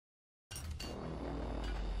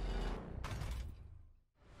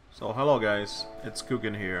So hello guys, it's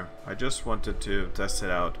Coogan here. I just wanted to test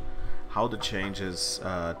it out how the changes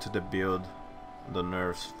to the build, the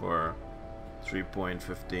nerfs for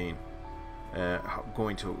 3.15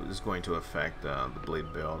 is going to affect the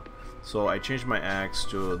blade build. So I changed my axe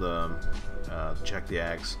to the check the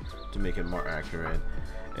axe to make it more accurate,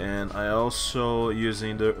 and I also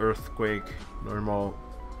using the earthquake normal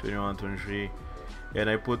 21, 23, and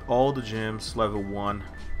I put all the gems level 1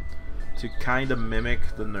 to kind of mimic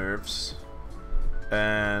the nerfs,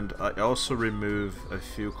 and I also remove a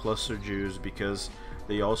few cluster Jews because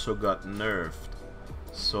they also got nerfed.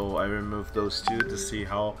 So I removed those two to see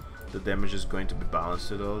how the damage is going to be balanced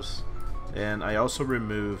to those, and I also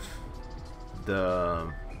remove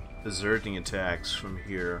the deserting attacks from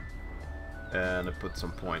here, and I put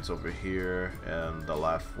some points over here, and the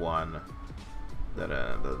left one that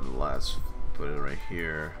the last put it right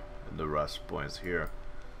here, and the rest points here.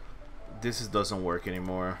 This doesn't work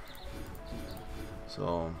anymore,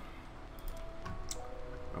 so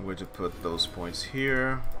I'm going to put those points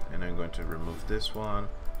here, and I'm going to remove this one,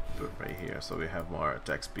 put it right here, so we have more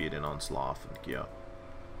attack speed and onslaught and kill.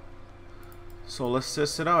 So let's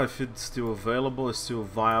test it out if it's still available, it's still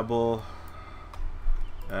viable,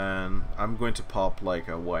 and I'm going to pop like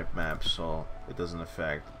a white map so it doesn't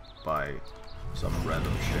affect by some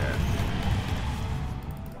random shit.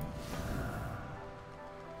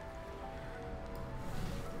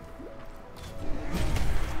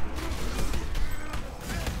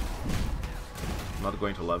 I'm not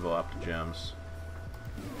going to level up the gems.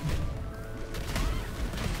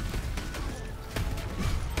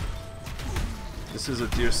 This is a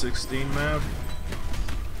tier 16 map.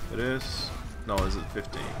 It is? No, is it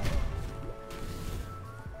 15?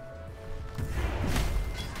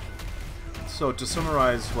 So to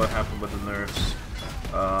summarize what happened with the nerfs,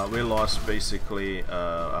 we lost basically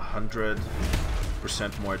 100%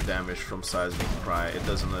 more damage from Seismic Cry. It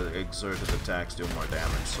doesn't exert its attacks, do more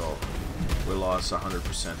damage, so we lost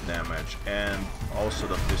 100% damage. And also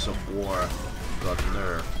the Fist of War got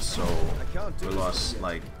nerfed, so we lost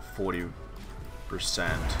like 40%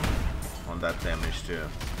 on that damage too.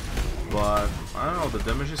 But I don't know, the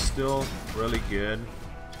damage is still really good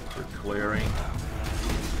for clearing.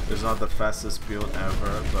 It's not the fastest build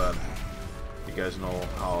ever, but you guys know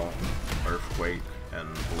how Earthquake and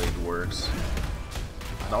Blade works.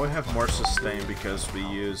 Now we have more sustain because we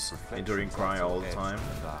use Enduring Cry all the time.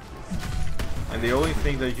 And the only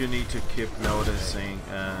thing that you need to keep noticing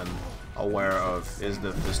and aware of is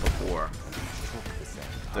the Fist of War.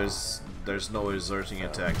 There's no exerting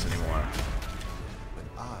attacks anymore.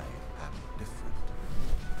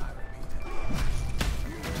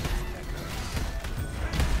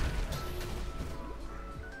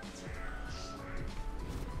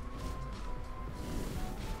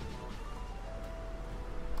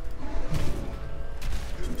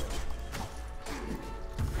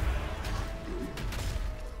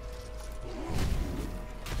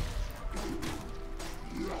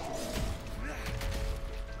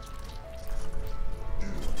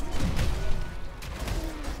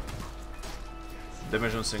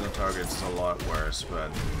 Damage on single targets is a lot worse, but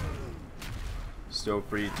still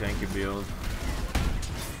pretty tanky build.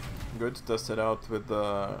 I'm going to test it out with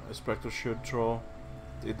the Spectral Shield Troll.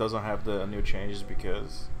 It doesn't have the new changes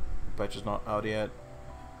because the patch is not out yet.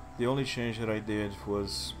 The only change that I did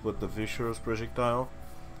was put the Vicious Projectile.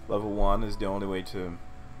 Level 1 is the only way to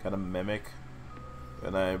kind of mimic,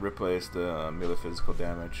 and I replaced the melee physical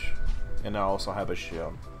damage. And I also have a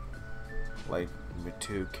shield, like with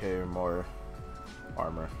 2k or more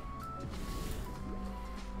armor.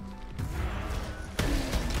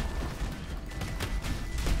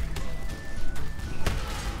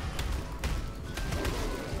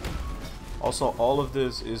 Also, all of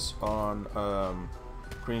this is on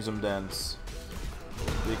Crimson Dance,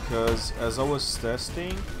 because as I was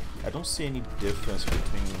testing, I don't see any difference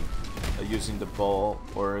between using the ball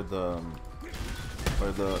or the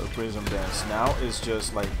Crimson Dance. Now it's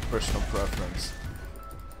just like personal preference.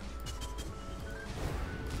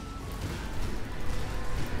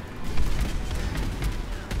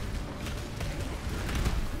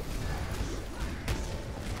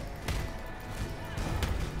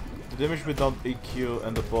 The damage without EQ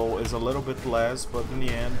and the bow is a little bit less, but in the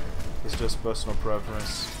end, it's just personal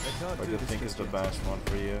preference. What do you think is the best one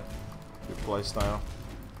for you, your playstyle?